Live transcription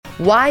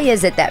Why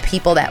is it that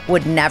people that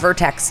would never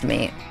text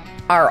me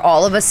are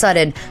all of a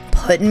sudden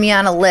putting me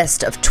on a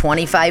list of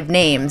 25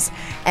 names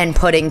and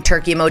putting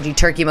turkey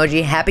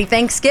emoji, happy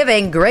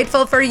Thanksgiving,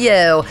 grateful for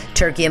you,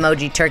 turkey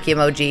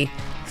emoji,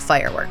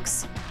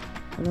 fireworks?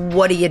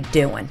 What are you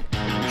doing?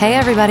 Hey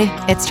everybody,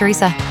 it's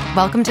Theresa.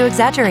 Welcome to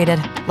Exaggerated.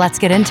 Let's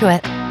get into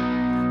it.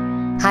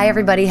 Hi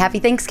everybody, happy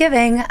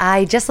Thanksgiving.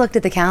 I just looked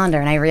at the calendar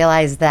and I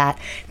realized that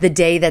the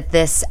day that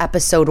this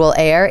episode will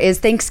air is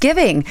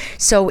Thanksgiving.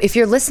 So if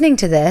you're listening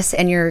to this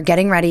and you're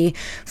getting ready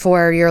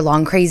for your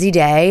long crazy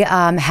day,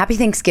 happy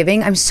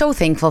Thanksgiving. I'm so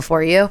thankful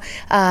for you.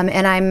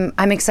 And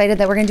I'm excited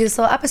that we're gonna do this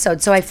little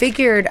episode. So I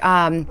figured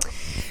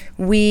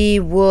we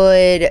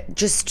would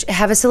just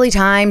have a silly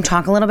time,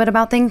 talk a little bit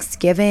about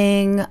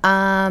Thanksgiving,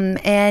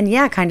 and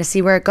yeah, kind of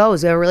see where it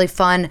goes. We have a really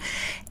fun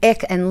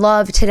ick and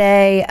love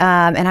today,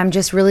 and I'm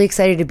just really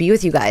excited to be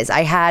with you guys.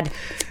 I had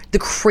the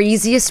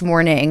craziest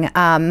morning.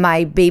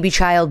 My baby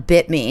child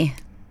bit me.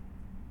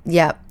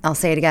 Yep, I'll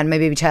say it again. My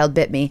baby child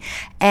bit me.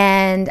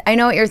 And I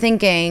know what you're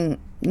thinking.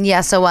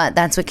 Yeah, so what?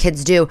 That's what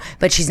kids do.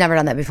 But she's never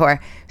done that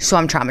before. So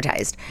I'm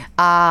traumatized.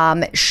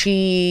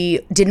 She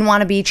didn't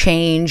want to be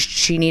changed.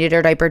 She needed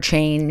her diaper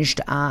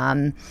changed.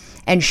 And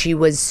she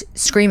was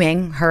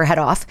screaming her head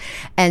off.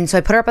 And so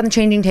I put her up on the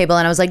changing table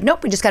and I was like,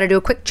 nope, we just got to do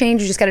a quick change.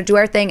 We just got to do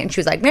our thing. And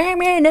she was like, no.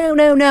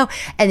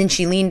 And then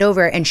she leaned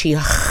over and she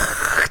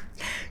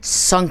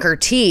sunk her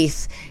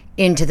teeth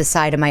into the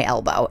side of my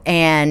elbow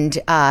and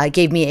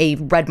gave me a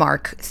red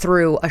mark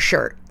through a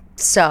shirt.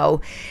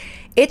 So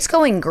it's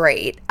going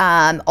great.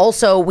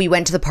 Also, we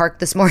went to the park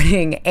this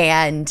morning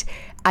and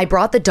I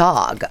brought the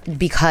dog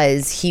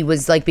because he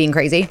was like being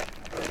crazy.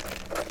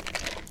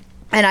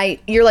 And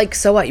you're like,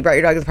 so what? You brought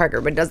your dog to the park,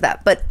 everybody does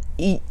that. But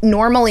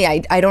normally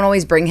I don't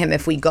always bring him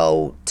if we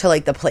go to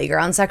like the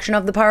playground section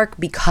of the park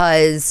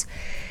because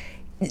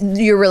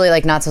you're really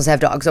like not supposed to have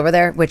dogs over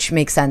there, which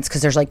makes sense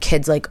because there's like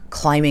kids like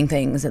climbing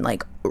things and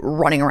like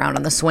running around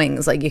on the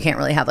swings. Like you can't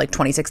really have like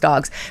 26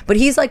 dogs, but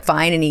he's like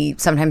fine. And he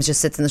sometimes just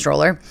sits in the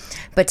stroller.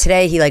 But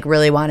today he like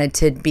really wanted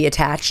to be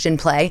attached and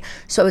play.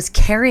 So I was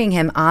carrying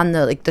him on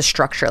the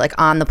structure, like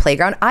on the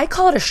playground. I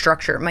call it a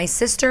structure. My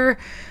sister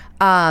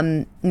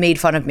made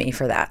fun of me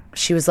for that.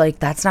 She was like,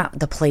 that's not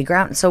the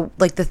playground. So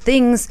like the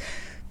things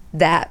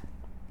that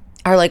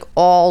are like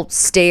all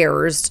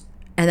stairs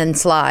and then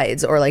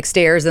slides, or like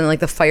stairs and like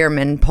the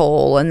fireman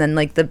pole and then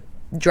like the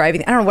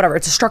driving, I don't know, whatever,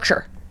 it's a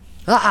structure.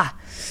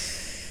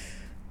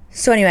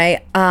 So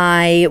anyway,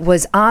 I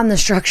was on the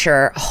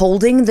structure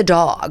holding the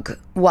dog.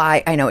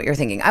 Why? I know what you're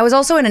thinking. I was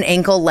also in an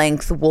ankle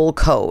length wool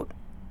coat.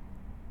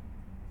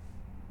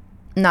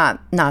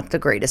 Not the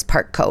greatest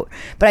park coat,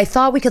 but I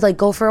thought we could like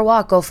go for a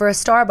walk, go for a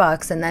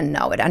Starbucks, and then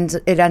no, it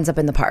ends up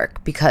in the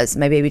park because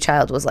my baby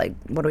child was like,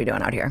 what are we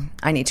doing out here?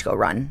 I need to go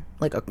run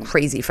like a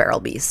crazy feral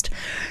beast.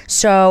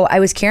 So I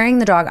was carrying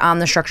the dog on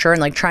the structure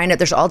and like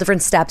there's all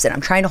different steps and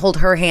I'm trying to hold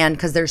her hand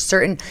because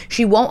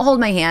she won't hold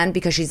my hand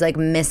because she's like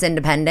Miss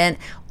Independent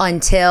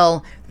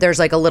until there's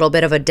like a little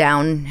bit of a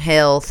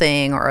downhill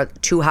thing or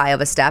too high of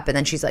a step. And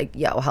then she's like,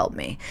 yo, help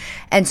me.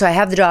 And so I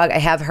have the dog, I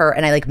have her,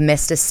 and I like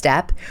missed a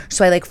step.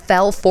 So I like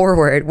fell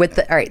forward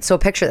all right, so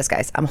picture this,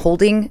 guys. I'm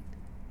holding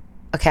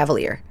a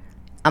Cavalier.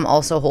 I'm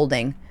also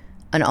holding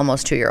an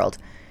almost 2-year-old.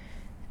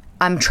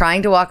 I'm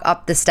trying to walk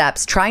up the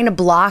steps, trying to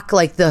block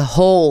like the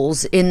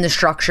holes in the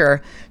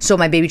structure so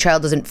my baby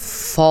child doesn't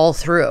fall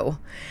through.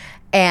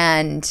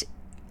 And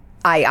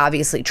I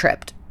obviously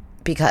tripped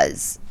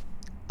because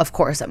of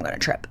course I'm going to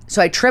trip. So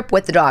I trip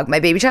with the dog. My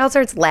baby child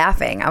starts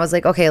laughing. I was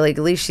like, okay, like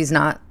at least she's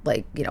not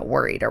like,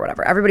 worried or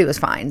whatever. Everybody was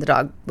fine. The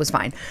dog was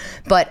fine.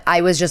 But I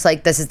was just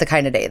like, this is the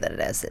kind of day that it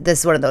is. This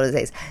is one of those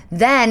days.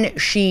 Then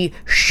she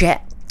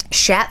shat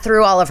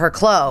through all of her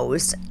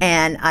clothes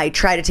and I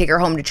try to take her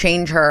home to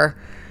change her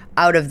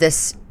out of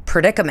this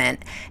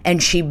predicament,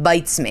 and she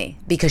bites me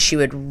because she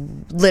would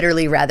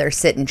literally rather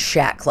sit in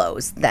shat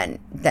clothes than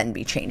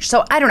be changed.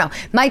 So I don't know.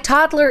 My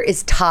toddler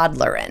is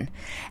toddlerin',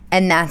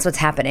 and that's what's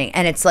happening.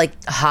 And it's like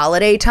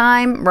holiday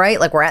time, right?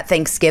 Like we're at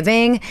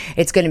Thanksgiving.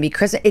 It's going to be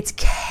Christmas. It's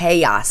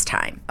chaos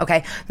time.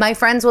 Okay. My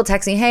friends will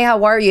text me, hey,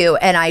 how are you?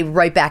 And I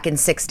write back in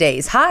 6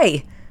 days.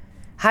 Hi,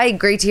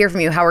 great to hear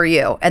from you. How are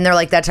you? And they're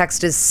like, that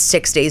text is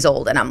 6 days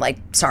old. And I'm like,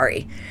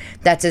 sorry,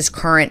 that's as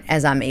current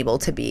as I'm able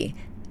to be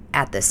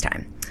at this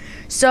time.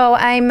 So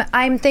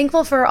I'm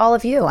thankful for all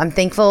of you. I'm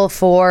thankful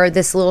for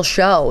this little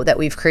show that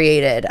we've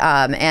created.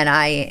 And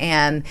I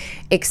am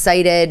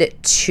excited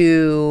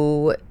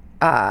to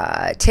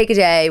take a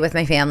day with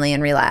my family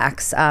and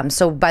relax.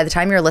 So by the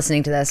time you're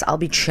listening to this, I'll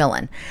be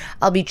chilling.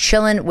 I'll be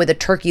chilling with a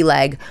turkey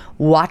leg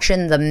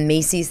watching the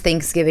Macy's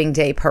Thanksgiving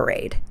Day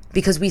Parade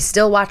because we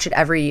still watch it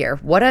every year.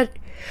 What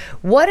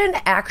an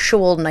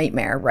actual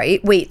nightmare,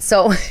 right? Wait,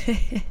 so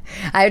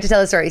I have to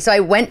tell a story. So I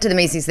went to the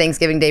Macy's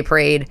Thanksgiving Day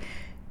Parade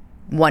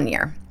one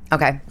year.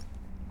 Okay.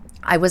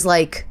 I was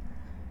like,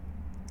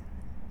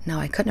 no,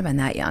 I couldn't have been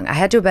that young.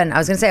 I was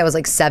going to say I was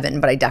like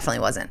 7, but I definitely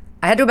wasn't.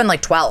 I had to have been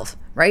like 12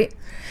 right?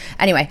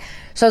 Anyway,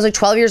 so I was like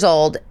 12 years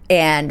old,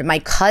 and my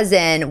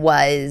cousin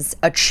was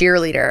a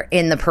cheerleader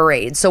in the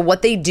parade. So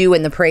what they do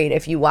in the parade,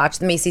 if you watch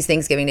the Macy's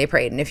Thanksgiving Day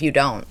Parade, and if you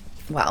don't,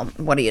 well,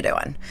 what are you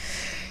doing?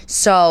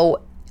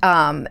 So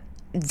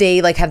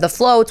they like have the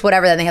floats,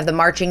 whatever. Then they have the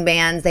marching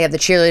bands. They have the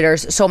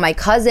cheerleaders. So my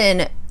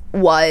cousin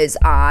was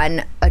on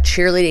a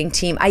cheerleading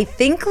team. I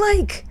think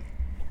like,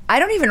 I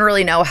don't even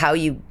really know how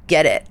you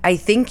get it. I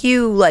think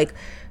you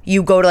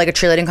go to like a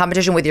cheerleading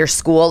competition with your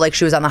school. Like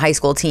she was on the high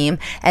school team.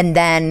 And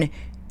then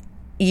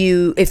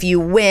if you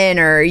win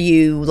or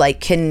you like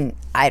can,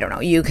 I don't know,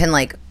 you can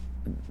like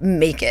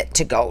make it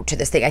to go to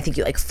this thing. I think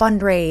you like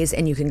fundraise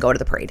and you can go to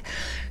the parade.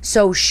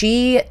 So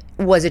she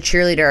was a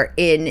cheerleader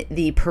in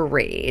the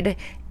parade,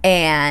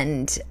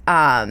 and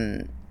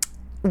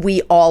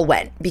we all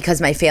went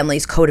because my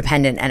family's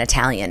codependent and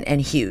Italian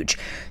and huge.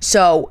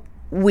 So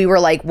we were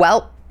like,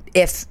 well,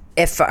 if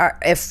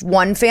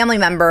one family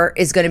member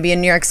is going to be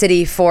in New York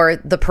City for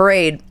the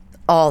parade,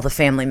 all the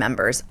family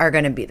members are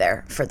going to be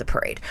there for the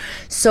parade.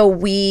 So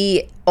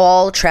we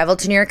all traveled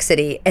to New York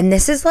City. And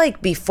this is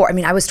like before, I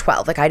mean, I was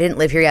 12. Like I didn't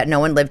live here yet. No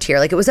one lived here.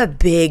 Like it was a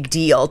big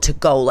deal to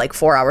go like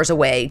 4 hours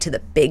away to the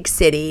big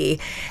city.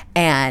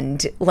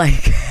 And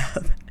like,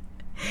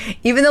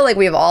 even though like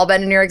we've all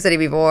been to New York City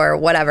before,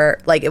 whatever,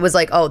 like it was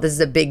like, oh, this is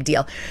a big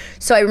deal.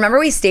 So I remember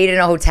we stayed in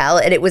a hotel,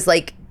 and it was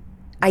like,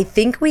 I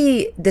think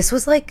this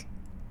was like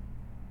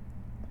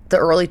the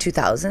early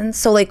 2000s.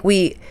 So like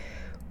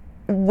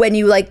when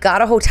you like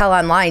got a hotel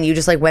online, you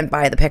just like went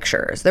by the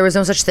pictures. There was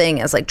no such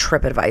thing as like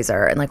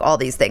TripAdvisor and like all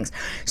these things.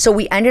 So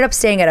we ended up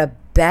staying at a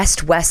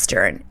Best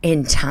Western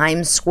in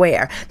Times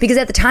Square, because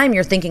at the time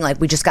you're thinking like,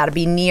 we just got to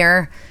be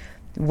near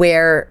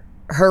where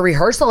her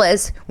rehearsal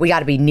is. We got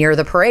to be near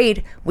the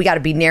parade. We got to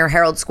be near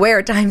Herald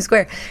Square, Times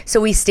Square. So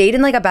we stayed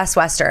in like a Best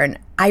Western.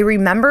 I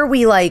remember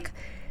we like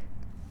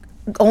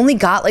only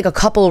got like a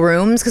couple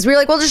rooms because we were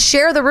like, we'll just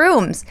share the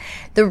rooms.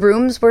 The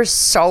rooms were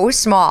so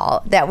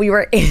small that we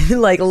were in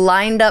like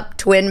lined up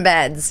twin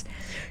beds,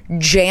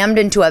 jammed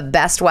into a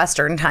Best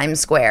Western Times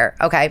Square.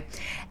 Okay.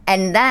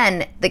 And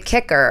then the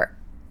kicker,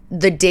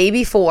 the day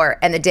before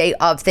and the day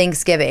of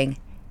Thanksgiving,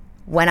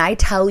 when I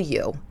tell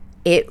you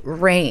it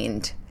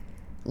rained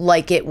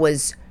like it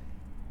was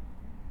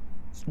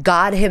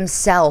God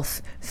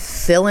himself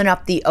filling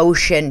up the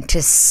ocean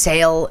to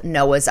sail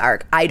Noah's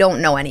Ark. I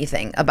don't know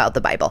anything about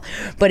the Bible,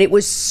 but it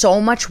was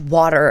so much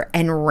water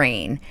and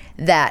rain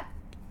that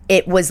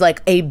it was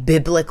like a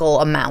biblical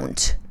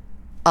amount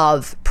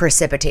of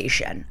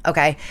precipitation.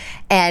 Okay.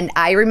 And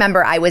I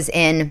remember I was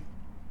in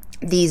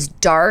these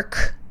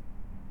dark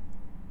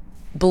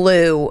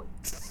blue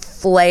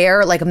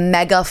flare, like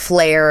mega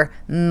flare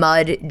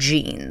mud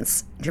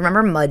jeans. Do you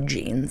remember mud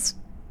jeans?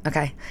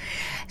 Okay.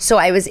 So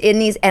I was in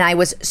these and I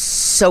was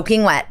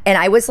soaking wet, and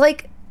I was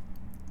like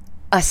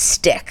a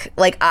stick.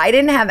 Like I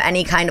didn't have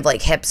any kind of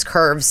like hips,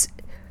 curves,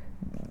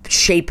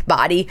 shape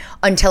body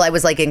until I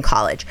was like in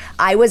college.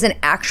 I was an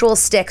actual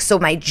stick. So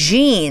my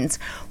jeans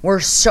were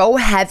so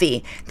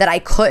heavy that I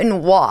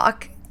couldn't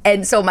walk.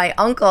 And so my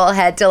uncle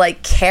had to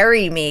like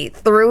carry me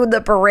through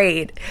the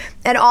parade.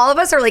 And all of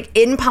us are like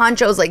in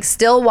ponchos, like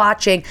still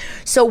watching.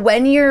 So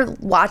when you're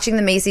watching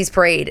the Macy's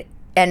parade,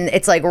 and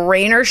it's like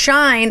rain or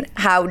shine,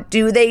 how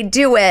do they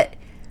do it?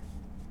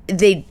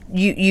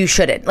 You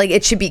shouldn't. Like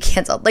it should be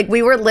canceled. Like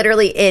we were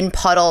literally in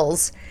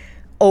puddles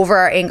over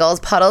our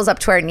ankles, puddles up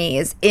to our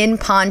knees, in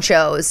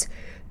ponchos,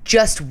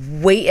 just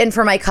waiting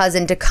for my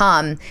cousin to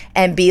come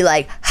and be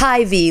like,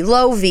 high V,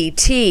 low V,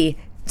 T,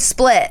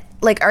 split.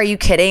 Like, are you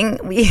kidding?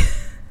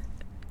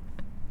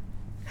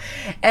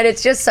 And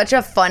it's just such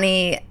a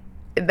funny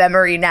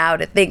memory now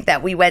to think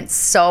that we went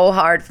so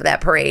hard for that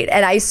parade.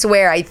 And I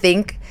swear, I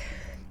think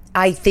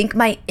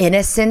my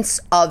innocence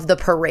of the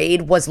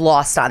parade was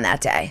lost on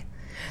that day.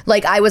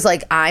 Like, I was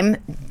like, I'm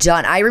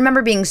done. I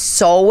remember being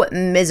so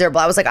miserable.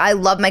 I was like, I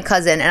love my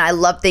cousin and I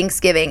love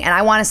Thanksgiving, and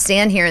I want to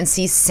stand here and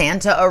see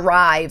Santa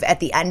arrive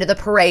at the end of the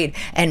parade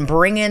and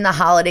bring in the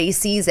holiday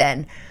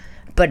season,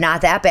 but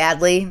not that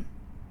badly.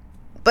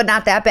 And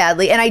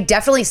I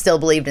definitely still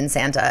believed in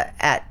Santa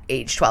at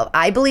age 12.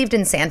 I believed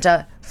in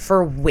Santa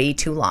for way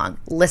too long.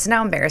 Listen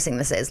how embarrassing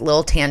this is.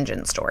 Little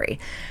tangent story.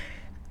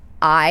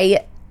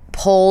 I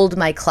pulled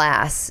my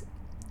class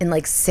in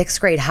like 6th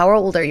grade. How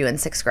old are you in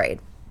 6th grade?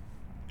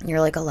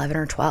 You're like 11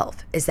 or 12.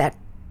 Is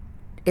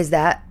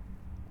that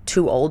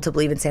too old to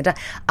believe in Santa?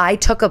 I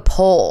took a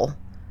poll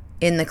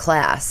in the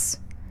class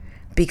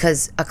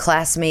because a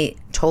classmate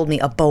told me,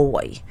 a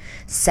boy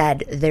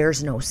said,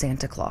 there's no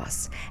Santa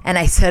Claus. And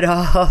I said,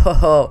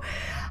 oh,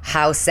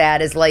 how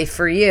sad is life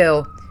for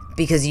you,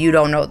 because you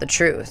don't know the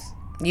truth.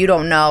 You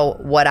don't know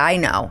what I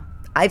know.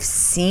 I've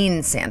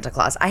seen Santa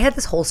Claus. I had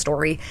this whole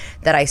story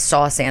that I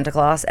saw Santa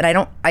Claus,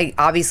 and I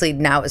obviously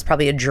now it was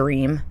probably a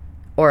dream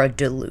or a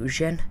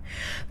delusion,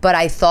 but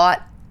I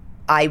thought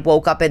I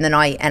woke up in the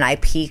night and I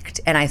peeked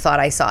and I thought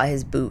I saw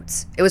his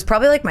boots. It was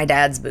probably like my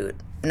dad's boot,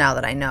 now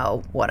that I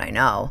know what I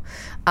know.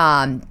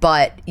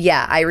 But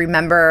yeah, I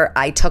remember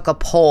I took a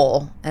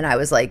poll and I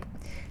was like,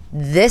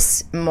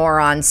 this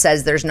moron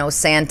says there's no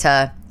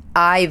Santa.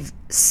 I've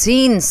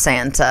seen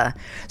Santa.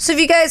 So if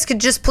you guys could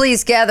just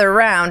please gather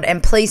around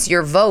and place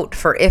your vote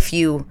for if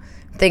you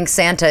think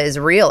Santa is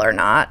real or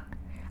not.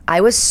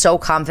 I was so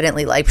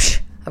confidently like,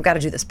 I've got to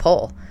do this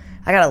poll.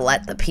 I got to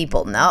let the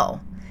people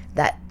know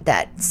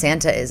that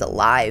Santa is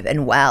alive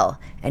and well,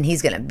 and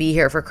he's going to be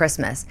here for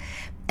Christmas.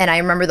 And I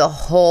remember the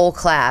whole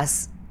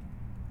class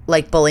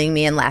like bullying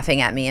me and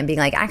laughing at me and being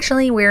like,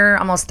 actually, we're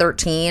almost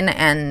 13,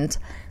 and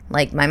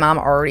like my mom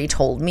already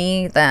told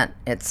me that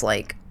it's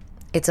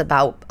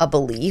about a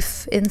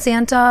belief in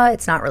Santa.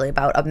 It's not really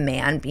about a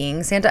man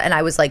being Santa. And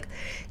I was like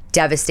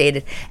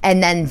devastated.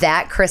 And then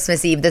that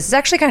Christmas Eve, this is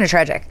actually kind of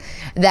tragic.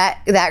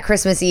 That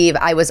Christmas Eve,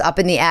 I was up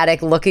in the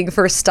attic looking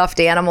for stuffed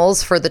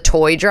animals for the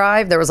toy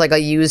drive. There was like a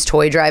used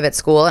toy drive at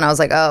school. And I was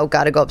like, oh,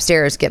 got to go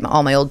upstairs, get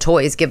all my old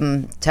toys, give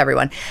them to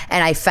everyone.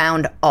 And I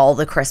found all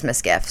the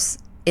Christmas gifts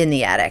in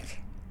the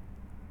attic.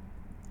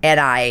 And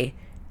I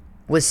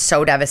was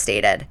so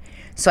devastated.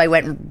 So I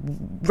went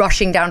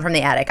rushing down from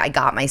the attic. I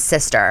got my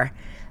sister,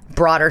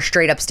 brought her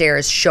straight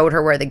upstairs, showed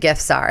her where the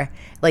gifts are,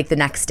 like the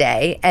next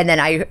day. And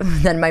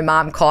then my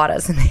mom caught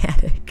us in the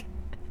attic.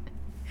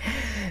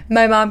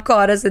 My mom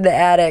caught us in the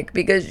attic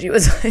because she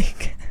was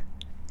like,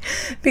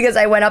 because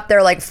I went up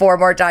there like 4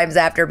 more times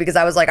after, because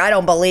I was like, I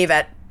don't believe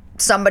it.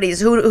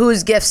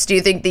 Whose gifts do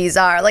you think these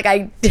are? Like,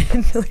 I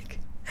didn't like.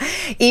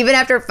 Even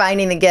after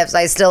finding the gifts,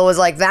 I still was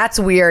like, that's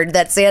weird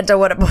that Santa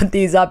would have put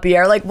these up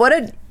here. Like, what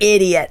an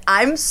idiot.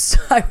 I was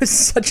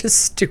such a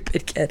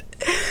stupid kid.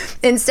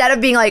 Instead of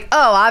being like,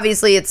 oh,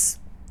 obviously it's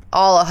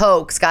all a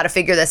hoax, got to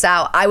figure this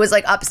out, I was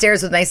like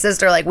upstairs with my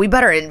sister, like, we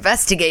better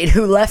investigate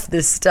who left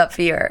this stuff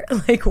here.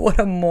 Like, what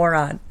a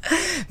moron.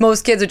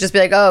 Most kids would just be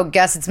like, oh,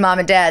 guess it's mom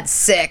and dad,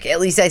 sick. At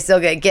least I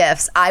still get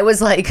gifts. I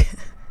was like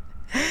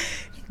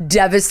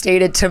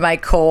devastated to my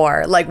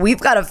core. Like, we've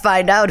got to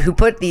find out who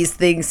put these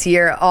things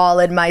here all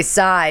in my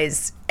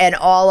size and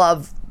all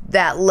of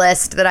that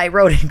list that I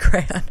wrote in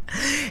crayon.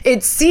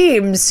 It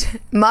seems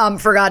mom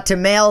forgot to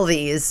mail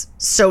these,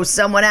 so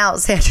someone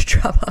else had to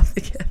drop off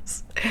the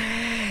gifts.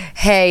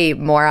 Hey,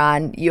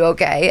 moron, you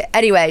okay?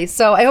 Anyway,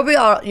 so I hope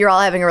you're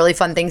all having a really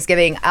fun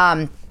Thanksgiving.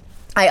 I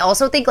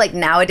also think like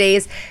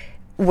nowadays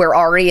we're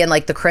already in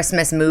like the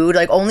Christmas mood.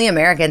 Like, only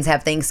Americans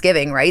have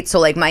Thanksgiving, right? So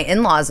like my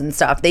in-laws and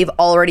stuff, they've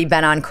already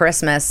been on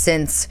Christmas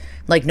since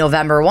like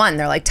November 1.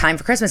 They're like, time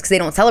for Christmas, because they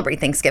don't celebrate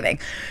Thanksgiving.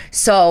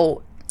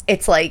 So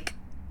it's like,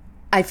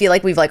 I feel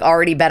like we've like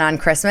already been on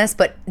Christmas,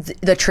 but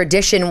the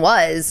tradition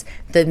was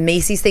the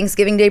Macy's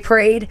Thanksgiving Day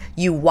Parade.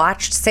 You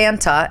watched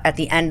Santa at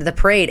the end of the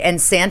parade, and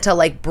Santa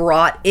like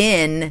brought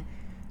in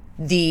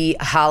the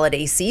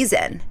holiday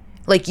season.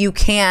 Like, you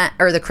can't,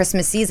 or the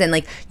Christmas season,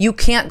 like you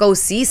can't go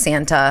see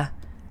Santa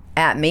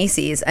at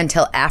Macy's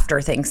until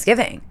after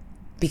Thanksgiving,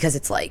 because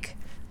it's like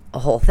a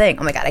whole thing.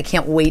 Oh my God, I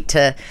can't wait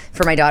to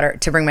bring my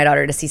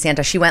daughter to see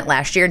Santa. She went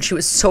last year and she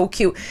was so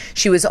cute.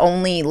 She was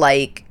only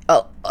like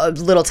a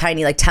little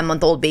tiny, like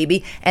 10-month-old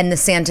baby. And the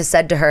Santa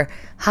said to her,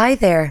 hi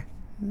there,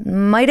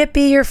 might it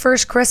be your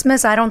first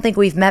Christmas? I don't think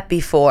we've met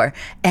before.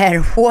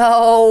 And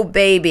whoa,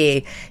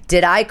 baby,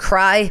 did I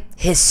cry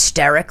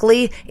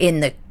hysterically in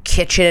the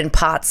kitchen and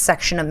pots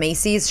section of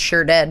Macy's?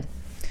 Sure did.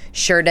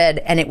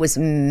 And it was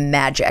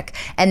magic.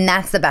 And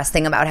that's the best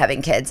thing about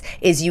having kids,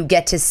 is you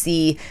get to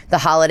see the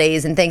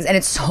holidays and things, and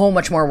it's so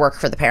much more work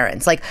for the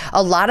parents. Like,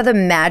 a lot of the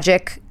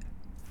magic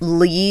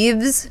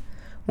leaves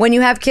when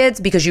you have kids,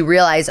 because you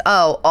realize,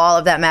 oh, all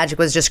of that magic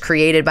was just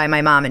created by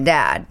my mom and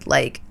dad.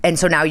 Like, and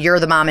so now you're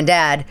the mom and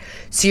dad,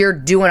 so you're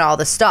doing all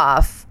the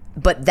stuff,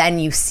 but then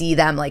you see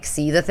them like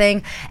see the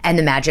thing, and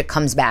the magic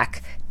comes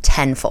back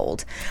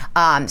tenfold.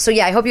 So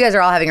yeah, I hope you guys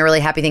are all having a really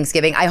happy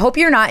Thanksgiving. I hope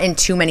you're not in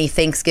too many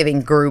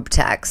Thanksgiving group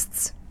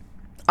texts.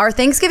 Are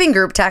Thanksgiving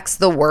group texts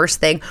the worst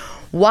thing?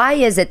 Why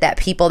is it that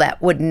people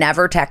that would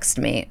never text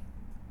me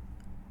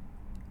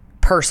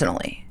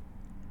personally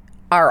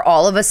are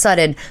all of a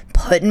sudden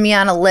putting me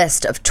on a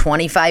list of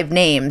 25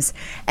 names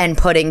and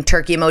putting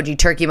turkey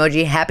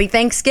emoji, happy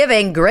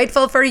Thanksgiving,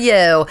 grateful for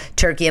you,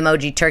 turkey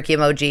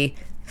emoji,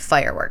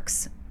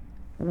 fireworks?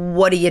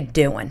 What are you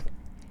doing?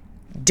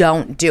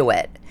 Don't do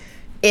it.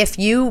 If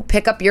you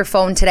pick up your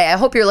phone today, I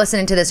hope you're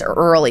listening to this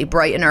early,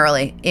 bright and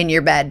early in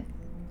your bed,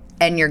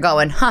 and you're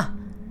going,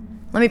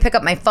 let me pick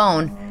up my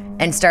phone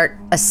and start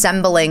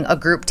assembling a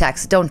group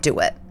text. Don't do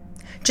it.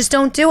 Just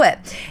don't do it.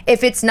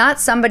 If it's not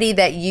somebody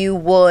that you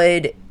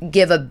would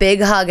give a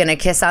big hug and a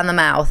kiss on the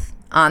mouth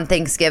on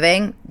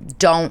Thanksgiving,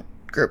 don't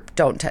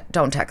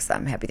text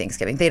them happy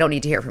Thanksgiving. They don't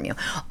need to hear from you.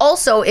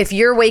 Also, if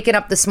you're waking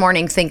up this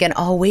morning thinking,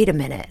 oh, wait a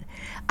minute,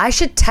 I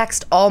should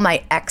text all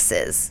my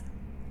exes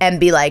and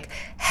be like,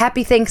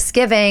 happy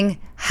Thanksgiving,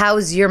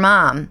 how's your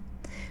mom?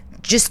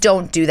 Just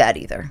don't do that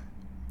either.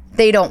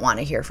 They don't want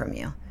to hear from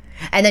you.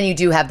 And then you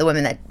do have the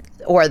women that,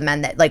 or the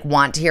men that like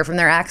want to hear from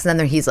their ex, and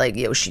then he's like,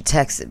 yo, she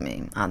texted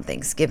me on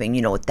Thanksgiving.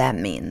 You know what that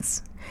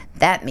means?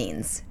 That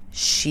means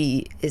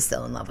she is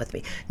still in love with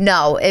me.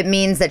 No, it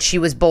means that she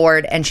was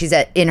bored and she's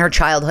in her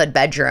childhood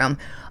bedroom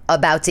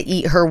about to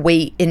eat her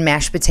weight in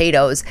mashed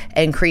potatoes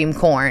and cream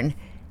corn,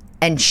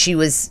 and she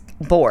was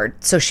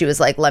bored. So she was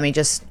like, let me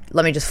just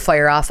let me just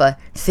fire off a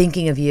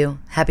thinking of you.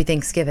 Happy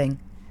Thanksgiving.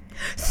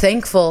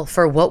 Thankful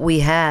for what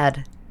we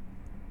had.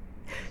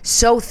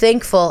 So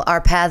thankful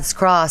our paths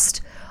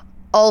crossed.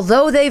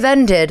 Although they've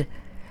ended,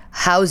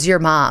 how's your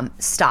mom?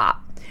 Stop.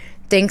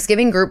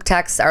 Thanksgiving group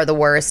texts are the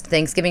worst.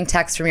 Thanksgiving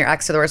texts from your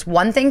ex are the worst.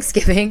 One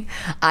Thanksgiving,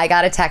 I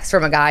got a text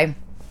from a guy,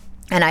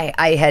 and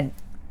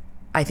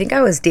I think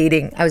I was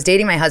dating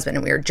my husband,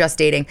 and we were just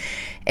dating.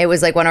 It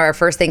was like one of our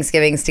first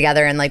Thanksgivings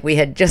together, and like we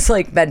had just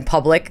like been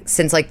public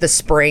since like the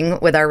spring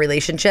with our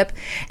relationship,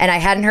 and I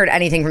hadn't heard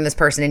anything from this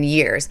person in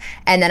years.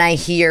 And then I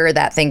hear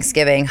that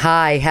Thanksgiving,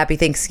 hi, happy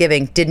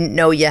Thanksgiving, didn't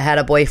know you had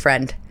a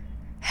boyfriend.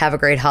 Have a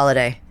great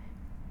holiday.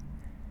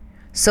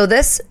 So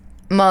this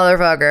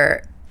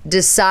motherfucker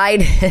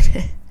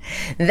decided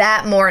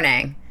that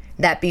morning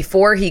that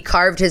before he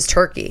carved his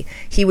turkey,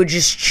 he would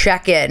just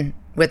check in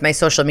with my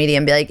social media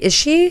and be like, is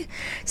she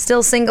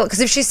still single? Because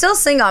if she's still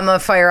single, I'm going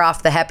to fire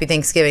off the happy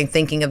Thanksgiving,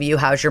 thinking of you,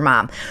 how's your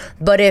mom?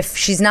 But if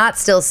she's not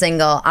still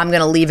single, I'm going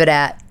to leave it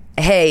at,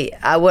 hey,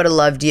 I would have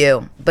loved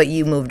you, but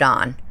you moved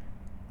on.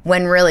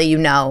 When really,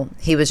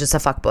 he was just a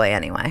fuckboy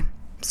anyway.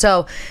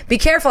 So be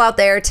careful out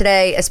there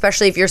today,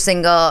 especially if you're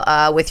single,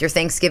 with your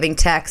Thanksgiving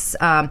texts.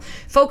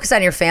 Focus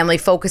on your family,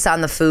 focus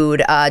on the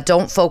food.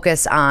 Don't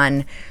focus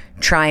on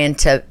trying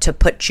to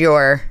put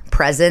your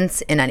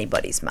presence in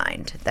anybody's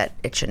mind that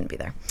it shouldn't be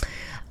there.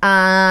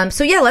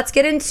 So yeah, let's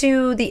get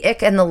into the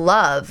ick and the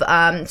love.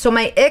 So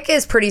my ick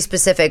is pretty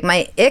specific.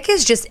 My ick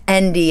is just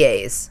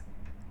NDAs.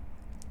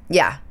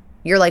 Yeah.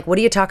 You're like, what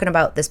are you talking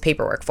about this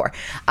paperwork for?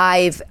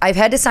 I've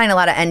had to sign a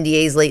lot of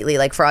NDAs lately,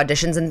 like for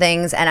auditions and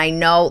things. And I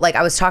know, like,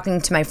 I was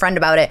talking to my friend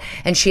about it,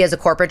 and she has a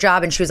corporate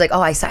job, and she was like,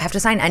 oh, I have to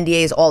sign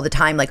NDAs all the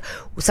time. Like,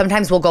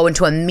 sometimes we'll go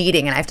into a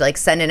meeting and I have to like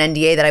send an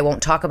NDA that I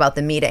won't talk about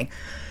the meeting.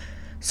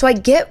 So I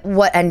get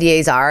what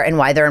NDAs are and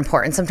why they're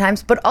important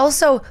sometimes, but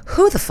also,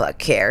 who the fuck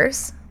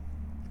cares?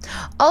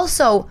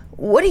 Also,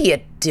 what are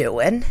you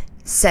doing?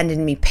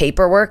 Sending me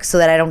paperwork so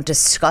that I don't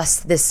discuss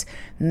this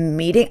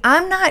meeting?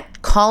 I'm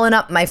not calling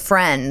up my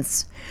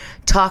friends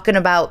talking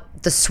about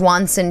the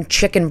Swanson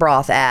chicken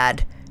broth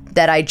ad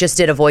that I just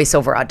did a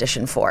voiceover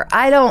audition for.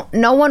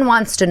 No one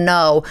wants to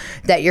know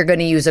that you're going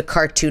to use a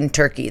cartoon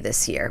turkey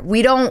this year.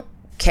 We don't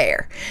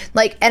care.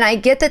 Like, and I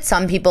get that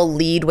some people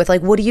lead with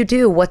like, what do you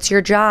do? What's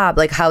your job?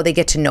 Like how they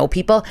get to know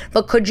people.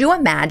 But could you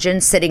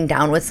imagine sitting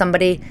down with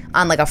somebody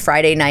on like a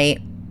Friday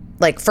night,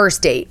 like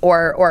first date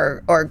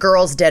or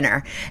girls'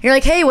 dinner? And you're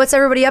like, hey, what's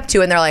everybody up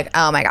to? And they're like,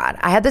 oh my God,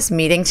 I had this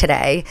meeting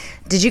today.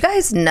 Did you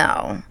guys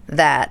know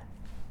that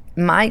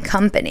my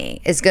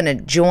company is going to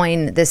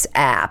join this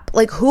app?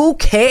 Like, who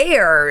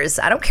cares?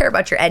 I don't care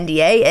about your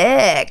NDA.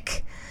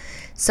 Ick.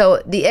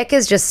 So the ick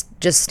is just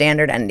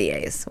standard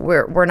NDAs.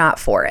 We're not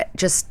for it.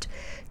 Just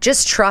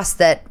trust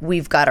that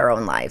we've got our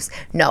own lives.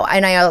 No,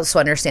 and I also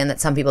understand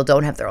that some people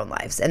don't have their own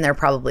lives, and they're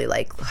probably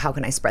like, how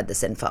can I spread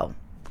this info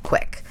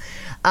quick?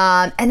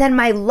 And then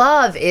my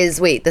love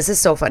is, wait, this is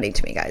so funny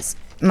to me, guys.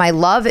 My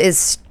love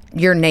is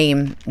your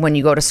name when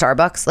you go to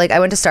Starbucks. Like, I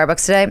went to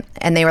Starbucks today,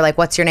 and they were like,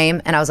 what's your name?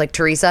 And I was like,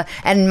 Theresa.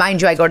 And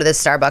mind you, I go to this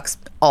Starbucks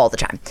all the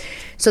time.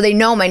 So they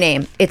know my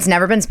name. It's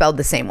never been spelled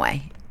the same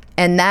way.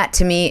 And that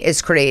to me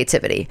is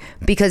creativity,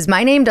 because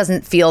my name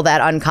doesn't feel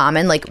that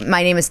uncommon. Like,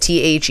 my name is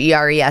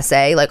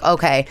Theresa. Like,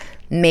 okay,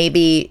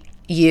 maybe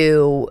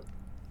you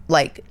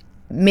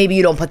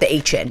don't put the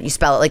H in. You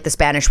spell it like the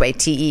Spanish way,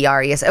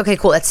 Teresa. Okay,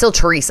 cool. That's still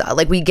Theresa.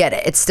 Like, we get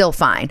it. It's still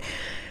fine.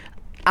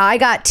 I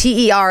got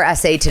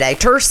Teresa today.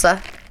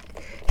 Theresa.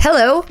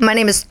 Hello, my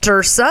name is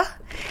Theresa.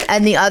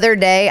 And the other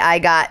day I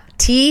got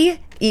wait,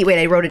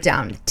 I wrote it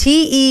down.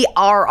 Terrisa.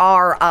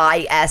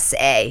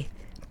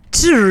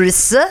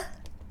 Theresa.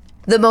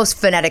 The most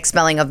phonetic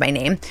spelling of my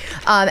name.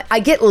 I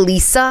get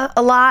Lisa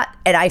a lot,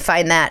 and I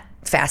find that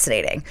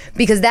fascinating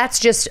because that's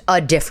just a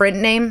different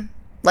name.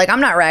 Like, I'm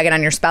not ragging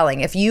on your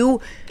spelling. If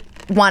you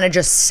want to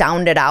just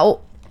sound it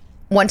out.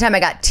 One time I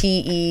got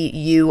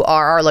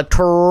Teurr, like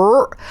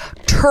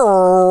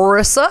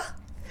Theresa.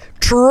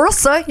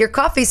 Theresa, your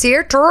coffee's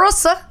here.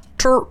 Theresa.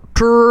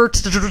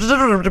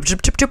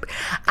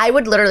 I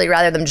would literally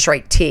rather them just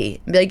write T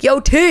and be like, yo,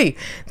 T.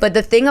 But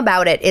the thing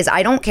about it is,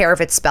 I don't care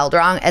if it's spelled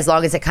wrong as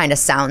long as it kind of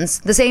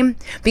sounds the same.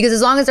 Because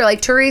as long as they're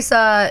like,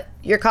 Theresa,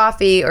 your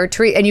coffee, or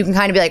and you can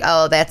kind of be like,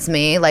 oh, that's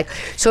me. Like,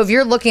 so if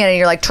you're looking at it and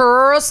you're like,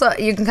 Theresa,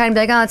 you can kind of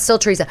be like, oh, it's still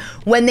Theresa.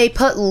 When they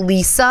put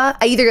Lisa,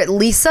 I either get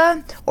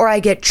Lisa or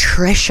I get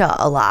Trisha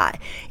a lot.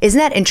 Isn't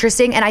that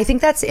interesting? And I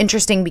think that's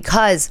interesting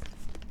because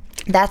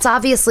that's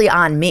obviously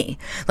on me.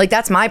 Like,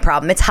 that's my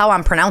problem. It's how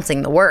I'm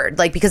pronouncing the word.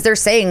 Like, because they're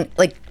saying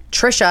like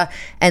Trisha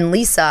and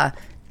Lisa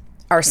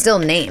are still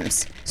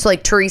names. So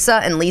like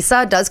Theresa and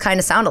Lisa does kind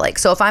of sound alike.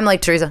 So if I'm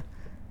like, Theresa,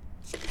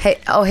 hey,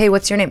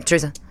 what's your name?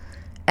 Theresa.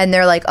 And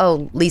they're like,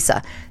 oh,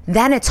 Lisa.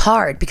 Then it's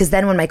hard because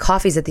then when my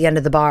coffee's at the end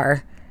of the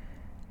bar,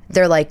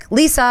 they're like,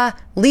 Lisa.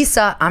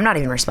 I'm not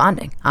even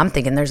responding. I'm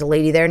thinking there's a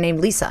lady there named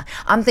Lisa.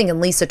 I'm thinking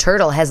Lisa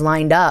Turtle has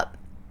lined up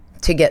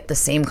to get the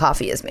same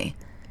coffee as me.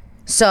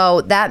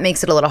 So that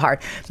makes it a little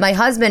hard. My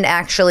husband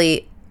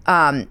actually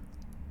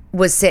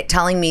was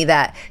telling me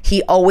that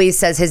he always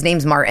says his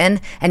name's Martin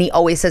and he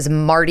always says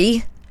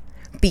Marty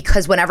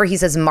because whenever he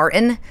says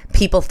Martin,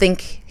 people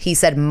think he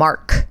said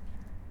Mark.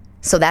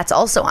 So that's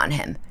also on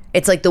him.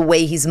 It's like the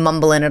way he's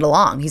mumbling it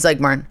along. He's like,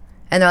 Martin.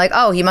 And they're like,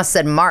 oh, he must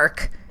have said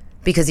Mark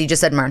because he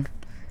just said Martin.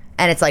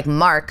 And it's like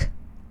Mark.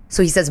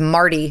 So he says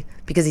Marty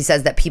because he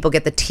says that people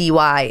get the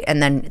TY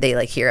and then they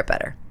like hear it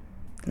better.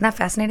 Isn't that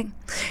fascinating?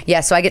 Yeah,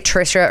 so I get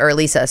Trisha or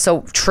Lisa.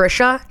 So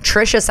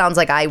Trisha sounds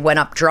like I went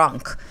up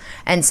drunk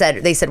and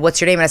they said,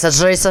 what's your name? And I said,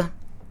 Theresa.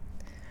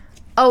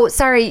 Oh,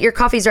 sorry, your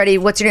coffee's ready.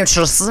 What's your name?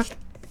 Theresa.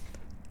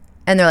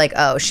 And they're like,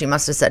 oh, she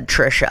must have said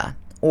Trisha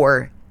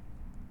or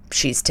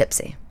she's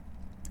tipsy.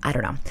 I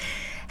don't know.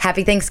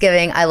 Happy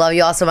Thanksgiving. I love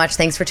you all so much.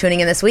 Thanks for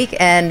tuning in this week.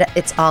 And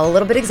it's all a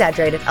little bit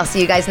exaggerated. I'll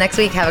see you guys next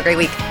week. Have a great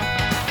week.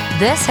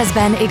 This has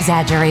been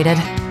Exaggerated.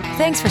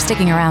 Thanks for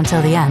sticking around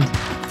till the end.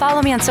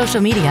 Follow me on social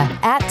media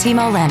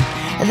 @TimoLynn.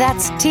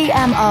 That's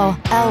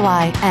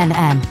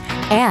TMOLYNN.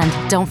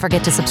 And don't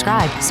forget to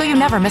subscribe so you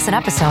never miss an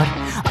episode.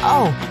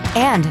 Oh,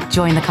 and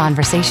join the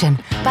conversation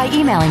by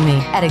emailing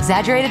me at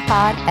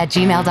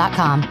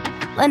exaggeratedpod@gmail.com.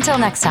 Until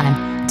next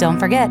time, don't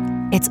forget,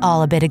 it's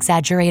all a bit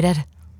exaggerated.